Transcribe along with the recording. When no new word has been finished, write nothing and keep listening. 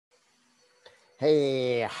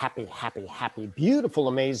Hey, happy, beautiful,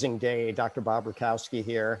 amazing day. Dr. Bob Rakowski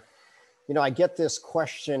here. You know, I get this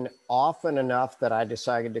question often enough that I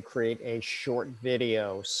decided to create a short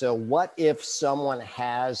video. So what if someone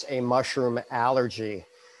has a mushroom allergy?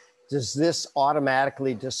 Does this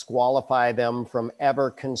automatically disqualify them from ever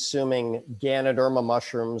consuming Ganoderma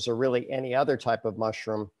mushrooms or really any other type of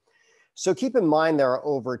mushroom? So keep in mind, there are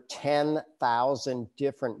over 10,000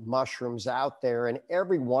 different mushrooms out there, and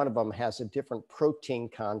every one of them has a different protein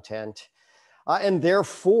content. And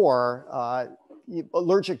therefore,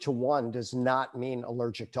 allergic to one does not mean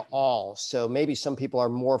allergic to all. So maybe some people are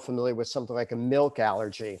more familiar with something like a milk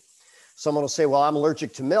allergy. Someone will say, well, I'm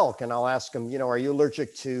allergic to milk. And I'll ask them, are you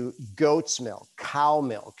allergic to goat's milk, cow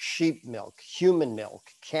milk, sheep milk, human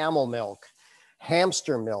milk, camel milk,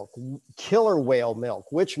 hamster milk, killer whale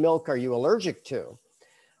milk? Which milk are you allergic to?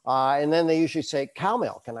 And then they usually say cow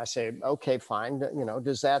milk. And I say, okay, fine.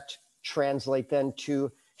 Does that translate then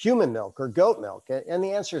to human milk or goat milk? And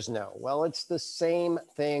the answer is no. Well, it's the same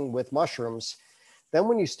thing with mushrooms. Then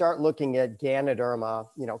when you start looking at Ganoderma,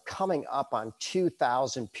 coming up on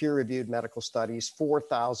 2,000 peer-reviewed medical studies,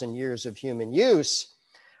 4,000 years of human use,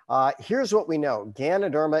 here's what we know.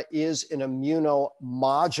 Ganoderma is an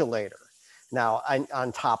immunomodulator. Now,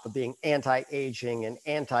 on top of being anti-aging and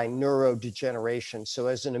anti-neurodegeneration. So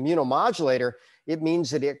as an immunomodulator, it means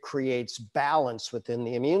that it creates balance within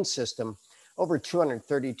the immune system. Over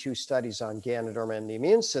 232 studies on Ganoderma and the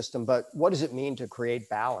immune system. But what does it mean to create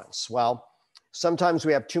balance? Well, sometimes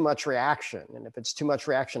we have too much reaction. And if it's too much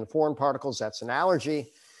reaction to foreign particles, that's an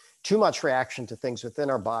allergy. Too much reaction to things within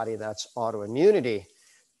our body, that's autoimmunity.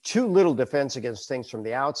 Too little defense against things from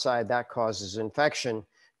the outside, that causes infection.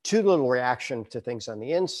 Too little reaction to things on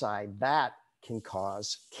the inside, that can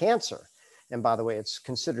cause cancer. And by the way, it's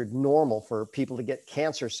considered normal for people to get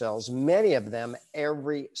cancer cells, many of them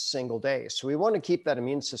every single day. So we want to keep that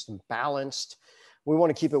immune system balanced. We want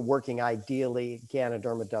to keep it working ideally.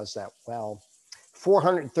 Ganoderma does that well.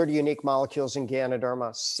 430 unique molecules in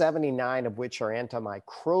Ganoderma, 79 of which are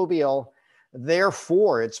antimicrobial.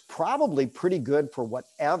 Therefore, it's probably pretty good for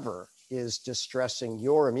whatever is distressing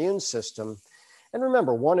your immune system. And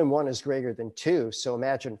remember, 1 and 1 is greater than 2. So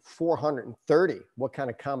imagine 430. What kind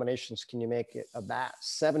of combinations can you make of that?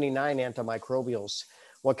 79 antimicrobials.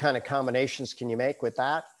 What kind of combinations can you make with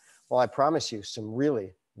that? Well, I promise you some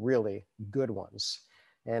really, really good ones.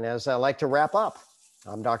 And as I like to wrap up,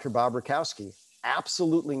 I'm Dr. Bob Rakowski,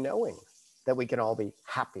 absolutely knowing that we can all be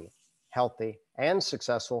happy, healthy, and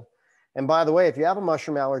successful. And by the way, if you have a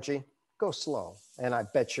mushroom allergy, go slow. And I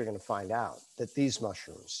bet you're going to find out that these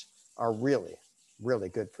mushrooms are really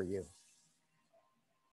good for you.